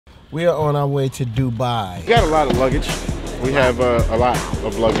We are on our way to Dubai. We got a lot of luggage. We have a lot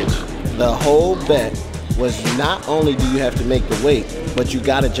of luggage. The whole bet was not only do you have to make the wait, but you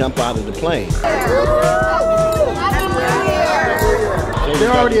got to jump out of the plane. They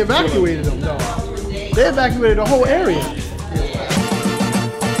already evacuated them, though. They evacuated the whole area.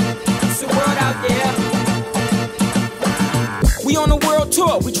 It's a world out there. We on a world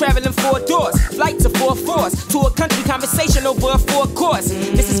tour, we traveling 4 doors. Flights of 4 fours, to a country conversation over a 4 course.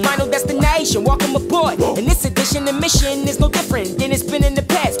 This is final destination, welcome aboard. And this edition, the mission is no different than it's been in the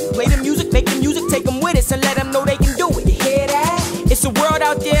past. We play the music, make the music, take them with us and let them know they can do it. You hear that? It's a world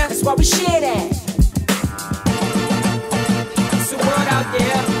out there, that's why we share that. It's a world out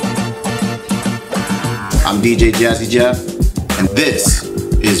there. I'm DJ Jazzy Jeff, and this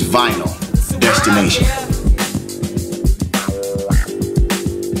is Vinyl Destination.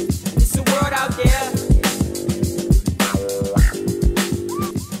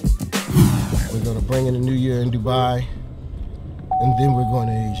 Bring in the new year in Dubai, and then we're going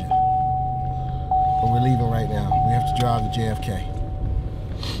to Asia. But we're leaving right now. We have to drive to JFK.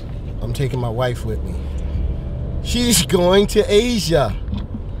 I'm taking my wife with me. She's going to Asia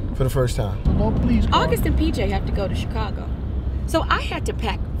for the first time. Oh, please. August and PJ have to go to Chicago. So I had to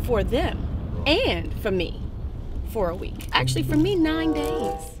pack for them and for me for a week. Actually, for me, 9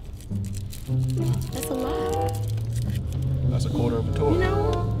 days. That's a lot. That's a quarter of a tour. You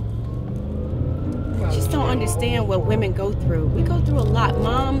know? I just don't understand what women go through. We go through a lot.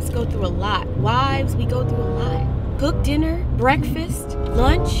 Moms go through a lot. Wives, we go through a lot. Cook dinner, breakfast,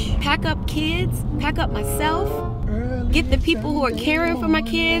 lunch, pack up kids, pack up myself, get the people who are caring for my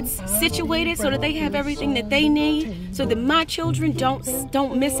kids situated so that they have everything that they need, so that my children don't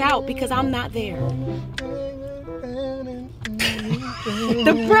miss out because I'm not there.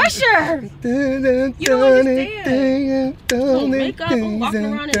 The pressure! You don't understand. Little makeup, I'm walking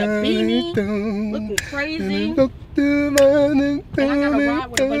around in a beanie, looking crazy. And I gotta ride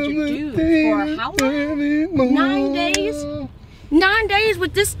with a bunch of dudes for how long? 9 days? 9 days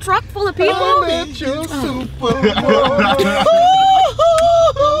with this truck full of people?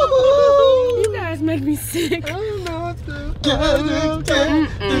 You guys make me sick.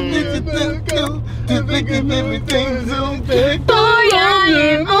 Boy, I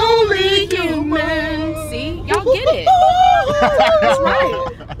am only human. See, y'all get it. That's right.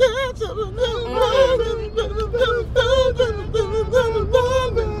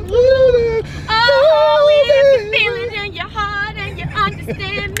 Oh, if you feel it in your heart and you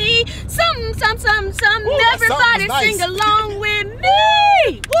understand me, some. Everybody sing along with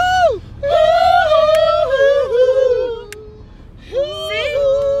me. Woo! See?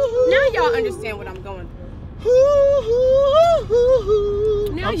 Now y'all understand what I'm going through.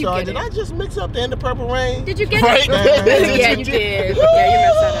 Now I'm you sorry, get did it. I just mix up the In the Purple Rain? Did you get Right? it? Yeah, you did. Yeah, you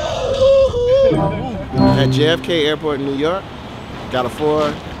messed that up. At JFK Airport in New York, got a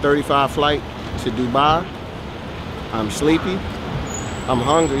 4:35 flight to Dubai. I'm sleepy. I'm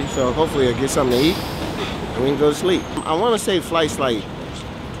hungry, so hopefully I'll get something to eat and we can go to sleep. I want to say flight's like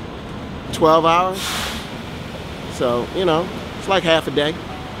 12 hours. So, you know, it's like half a day.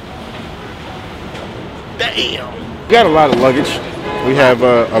 Damn! We got a lot of luggage. We have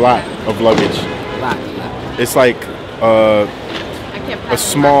a lot of luggage. It's like a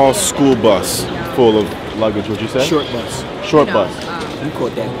small school bus full of luggage. What'd you say? Short bus. Short bus. You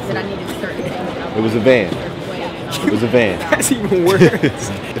caught that. It was a van. It was a van. That's even worse.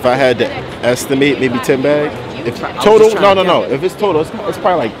 If I had to estimate, maybe 10 bags. If total, no. If it's total, it's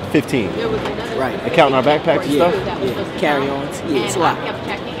probably like 15. Right. Counting our backpacks and stuff? Yeah, carry-ons. Yeah, it's a lot.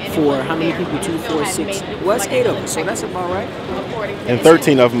 For how many people? 2, 4, 6. Well, it's 8 of us, so that's about right. And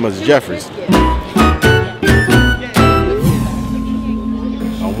 13 of them was Jeffers.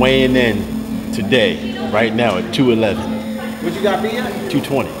 I'm weighing in today, right now at 211. What you got, B at?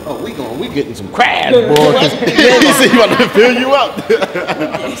 220. Oh, we getting some crabs, boy. Yeah, you see, you want to fill you up.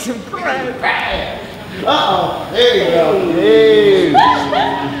 Some crabs. Uh-oh. There you go. Hey.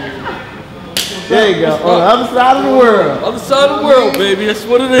 There you go. On the other side of the world. Other side of the world, baby. That's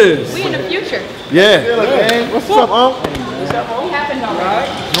what it is. We in the future. Yeah. What's up, Unc? What happened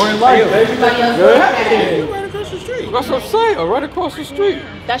already? Join life, baby. Good. Right across the street. That's what I'm saying. Right across the street.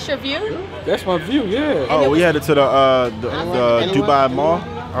 That's your view? That's my view, yeah. Oh, we headed to the Dubai Mall,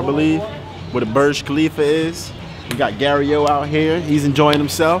 I believe, where the Burj Khalifa is. We got Gary O out here. He's enjoying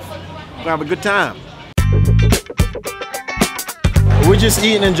himself. We're gonna have a good time. We're just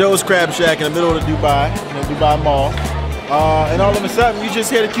eating in Joe's Crab Shack in the middle of the Dubai Mall. And all of a sudden, you just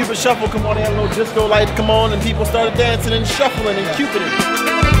hear the Cupid Shuffle come on. They had a little disco light come on, and people started dancing and shuffling and Cupiding.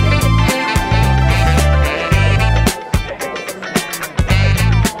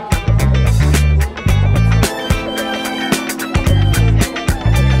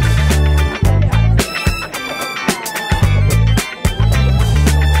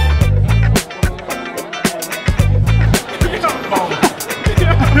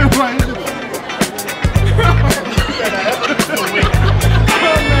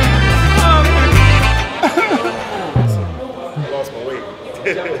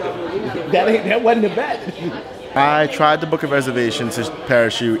 that wasn't a bet. I tried to book a reservation to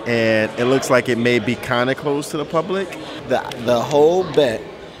parachute, and it looks like it may be kind of closed to the public. The whole bet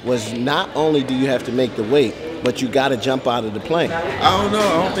was not only do you have to make the weight, but you got to jump out of the plane. I don't know.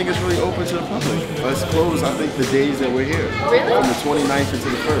 I don't think it's really open to the public. It's closed, I think, the days that we're here. Really? From the 29th into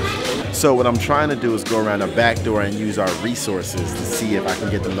the 1st. So what I'm trying to do is go around the back door and use our resources to see if I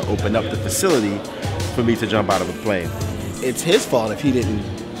can get them to open up the facility for me to jump out of a plane. It's his fault if he didn't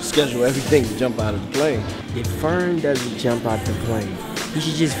schedule everything to jump out of the plane. If Fern doesn't jump out the plane, he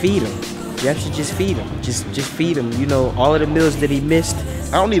should just feed him. Jeff should just feed him. Just feed him. You know, all of the meals that he missed.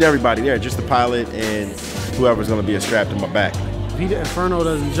 I don't need everybody there, just the pilot and whoever's gonna be strapped to my back. If Ferno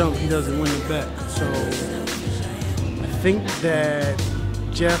doesn't jump, he doesn't win the bet. So I think that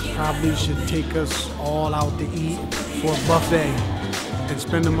Jeff probably should take us all out to eat for a buffet and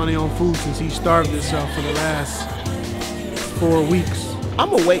spend the money on food since he starved himself for the last 4 weeks. I'm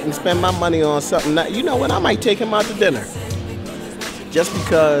gonna wait and spend my money on something that, you know what, I might take him out to dinner. Just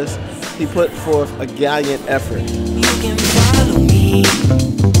because he put forth a gallant effort. You can follow me.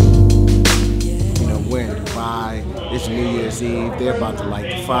 You know, we're in Dubai, it's New Year's Eve, they're about to light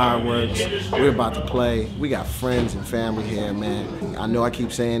the fireworks, we're about to play. We got friends and family here, man. I know I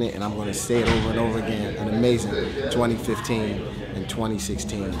keep saying it, and I'm gonna say it over and over again. An amazing 2015 and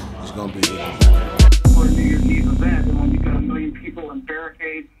 2016 is gonna be even better. For a New Year's Eve event, and when you've got 1 million people in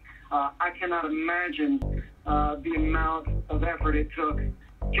barricades, I cannot imagine the amount of effort it took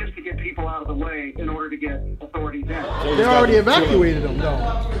just to get people out of the way in order to get authorities in. They already evacuated them,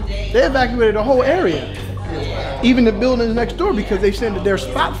 though. They evacuated the whole area, even the buildings next door, because they said that there's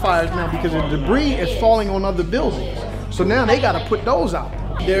spot fires now because the debris is falling on other buildings. So now they got to put those out.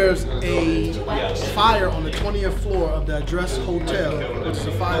 There's a fire on the 20th floor of the Address Hotel, which is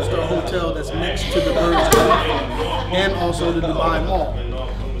a 5-star hotel that's next to the Burj Khalifa, and also the Dubai Mall.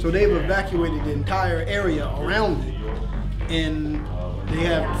 So they've evacuated the entire area around it, and they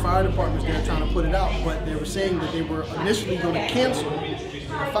have fire departments there trying to put it out, but they were saying that they were initially going to cancel the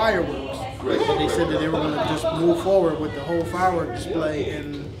fireworks. But they said that they were going to just move forward with the whole firework display,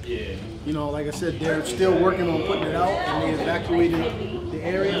 and you know, like I said, they're still working on putting it out, and they evacuated the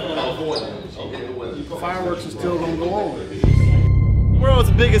area, but the fireworks are still going to go on.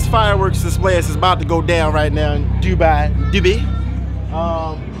 World's biggest fireworks display is about to go down right now in Dubai.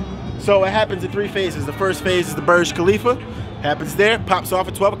 So it happens in 3 phases. The first phase is the Burj Khalifa. Happens there, pops off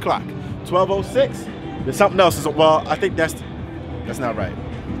at 12 o'clock. 12:06, there's something else. Well, I think that's not right.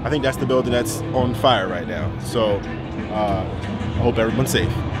 I think that's the building that's on fire right now. So I hope everyone's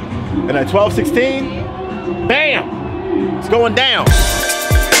safe. And at 12:16, bam, it's going down.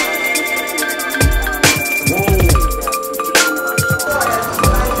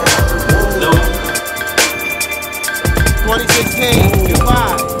 2016,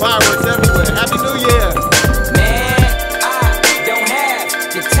 Dubai, fireworks everywhere. Happy New Year. Man, I don't have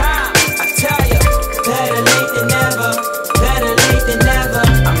the time. I tell you, better late than never. Better late than never.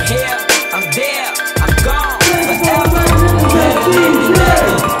 I'm here, I'm there, I'm gone forever. Better late than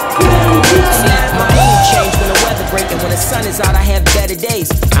never. My mood change when the weather breaks, and when the sun is out, I have better days.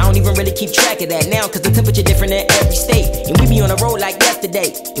 I don't even really keep track of that now, cause the temperature different in every state. And we be on the road like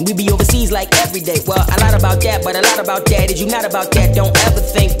yesterday, and we be overseas like every day. Well, a lot about that, but a lot about that is you not about that. Don't ever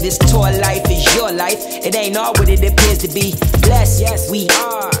think this tour life is your life. It ain't all what it appears to be. Blessed, yes, we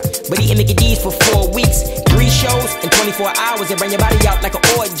are. But eating Mickey D's for 4 weeks, 3 shows in 24 hours, and bring your body out like an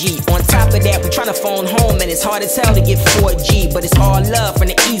orgy. On top of that, we're trying to phone home, and it's hard as hell to get 4G. But it's all love from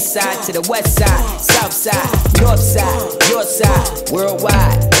the east side to the west side, south side, north side, your side,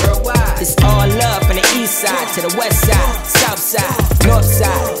 worldwide. It's all love from the east side to the west side, south side, north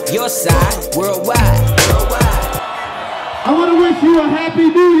side, your side, worldwide. I want to wish you a happy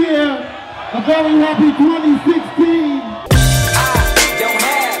new year, a very happy 2016. Don't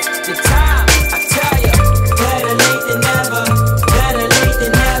have the time, I tell you. Better late than never, better late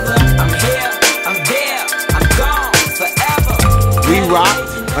than never. I'm here, I'm there, I'm gone forever. We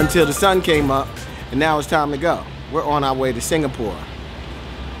rocked until the sun came up, and now it's time to go. We're on our way to Singapore.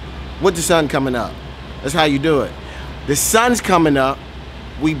 With the sun coming up, that's how you do it. The sun's coming up,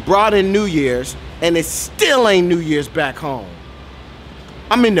 we brought in New Year's, and it still ain't New Year's back home.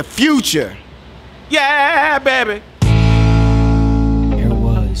 I'm in the future. Yeah, baby. There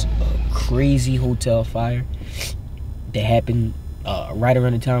was a crazy hotel fire that happened right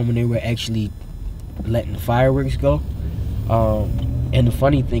around the time when they were actually letting the fireworks go. And the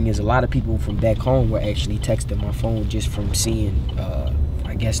funny thing is, a lot of people from back home were actually texting my phone just from seeing,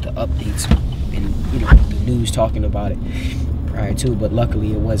 I guess, the updates and the news talking about it prior to. But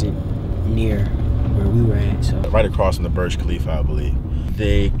luckily, it wasn't near where we were at. So right across from the Burj Khalifa, I believe.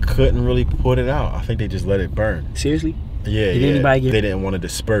 They couldn't really put it out. I think they just let it burn. Seriously? Yeah. Did anybody get? They didn't want to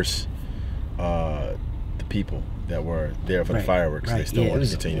disperse the people that were there for the fireworks. They still wanted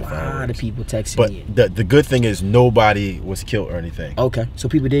to continue the fireworks. A lot of people texting me. But the good thing is nobody was killed or anything. Okay, so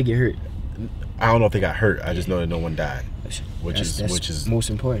people did get hurt. I don't know if they got hurt. I just know that no one died, which is most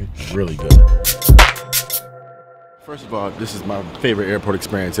important. Really good. First of all, this is my favorite airport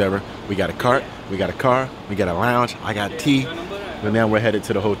experience ever. We got a cart, we got a car, we got a lounge, I got tea, and now we're headed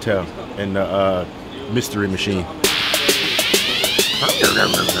to the hotel in the mystery machine.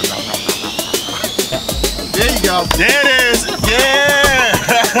 There you go. There it is. Yeah.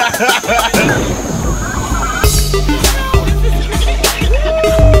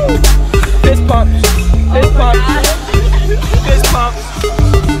 Fist pumps. Fist pumps. Fist pumps.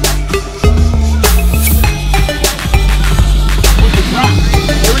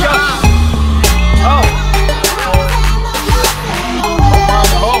 Here we go. Oh.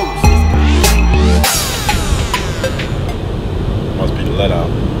 Must be let out.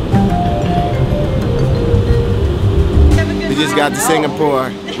 We just got to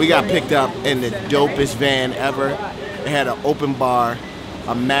Singapore. We got picked up in the dopest van ever. It had an open bar,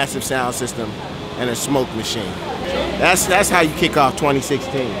 a massive sound system, and a smoke machine. That's how you kick off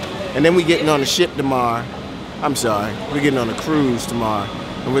 2016. And then we getting on a ship tomorrow. I'm sorry, we're getting on a cruise tomorrow,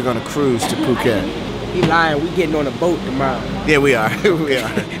 and we're gonna cruise to Phuket. He lying, we getting on a boat tomorrow. Yeah, we are, we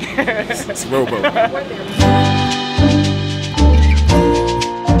are. It's a rowboat.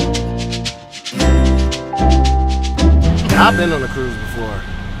 I've been on a cruise before.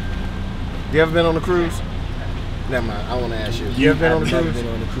 You ever been on a cruise? Never mind, I want to ask you. You ever been on a cruise? I've been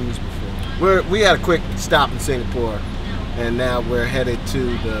on a cruise before. We had a quick stop in Singapore, and now we're headed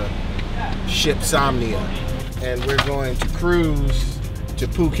to the ship Somnia. And we're going to cruise to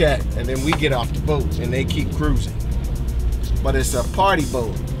Phuket, and then we get off the boat, and they keep cruising. But it's a party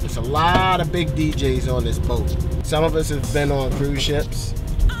boat. There's a lot of big DJs on this boat. Some of us have been on cruise ships,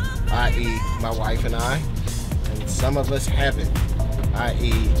 i.e. my wife and I. And some of us haven't,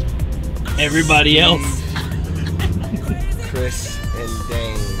 i.e. everybody else. Chris and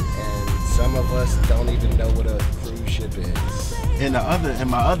Dayne, and some of us don't even know what a cruise ship is. In my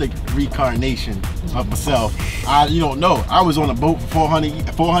other reincarnation of myself, you don't know. I was on a boat for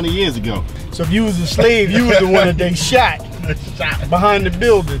 400 years ago. So if you was a slave, you was the one that they shot behind the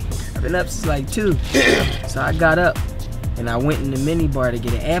building. I've been up since like 2. So I got up and I went in the mini bar to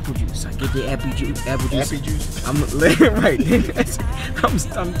get an apple juice. I get the apple juice. Apple juice? I'm right.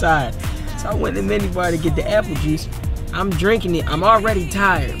 I'm tired. So I went in the mini bar to get the apple juice. I'm drinking it. I'm already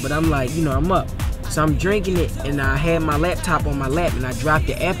tired, but I'm like, I'm up. So I'm drinking it, and I had my laptop on my lap, and I dropped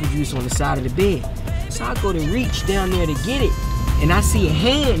the apple juice on the side of the bed. So I go to reach down there to get it, and I see a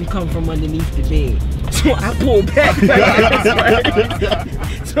hand come from underneath the bed. So I pull back.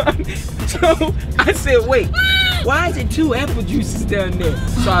 So I said, wait, why is it 2 apple juices down there?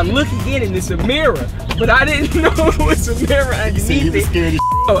 So I look again, and it's a mirror, but I didn't know it was a mirror underneath it.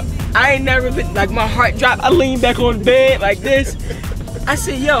 So I ain't never been, like, my heart dropped. I leaned back on the bed like this. I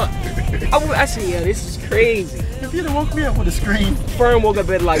said, yo, this is crazy. If you done woke me up with a scream. Fern woke up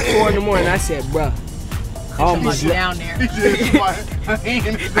at like 4 in the morning. I said, bruh. Almost down there.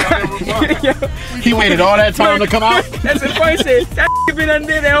 He waited all that time to come out. That's what Fern said. That been under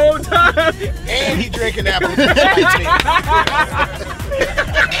there that whole time. And he drinking apple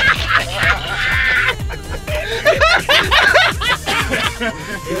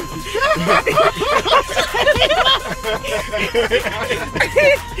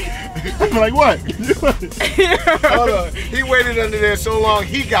I'm like, what? Hold on. He waited under there so long,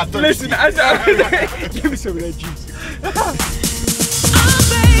 he got thirsty. Listen, I said, give me some of that juice.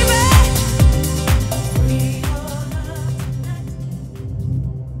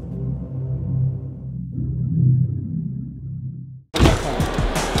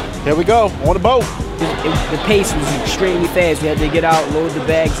 Here we go, on the boat. The pace was extremely fast. We had to get out, load the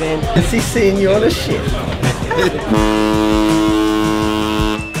bags in. Is he seeing you on the ship?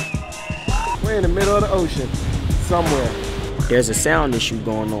 We're in the middle of the ocean, somewhere. There's a sound issue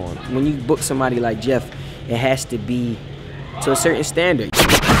going on. When you book somebody like Jeff, it has to be to a certain standard.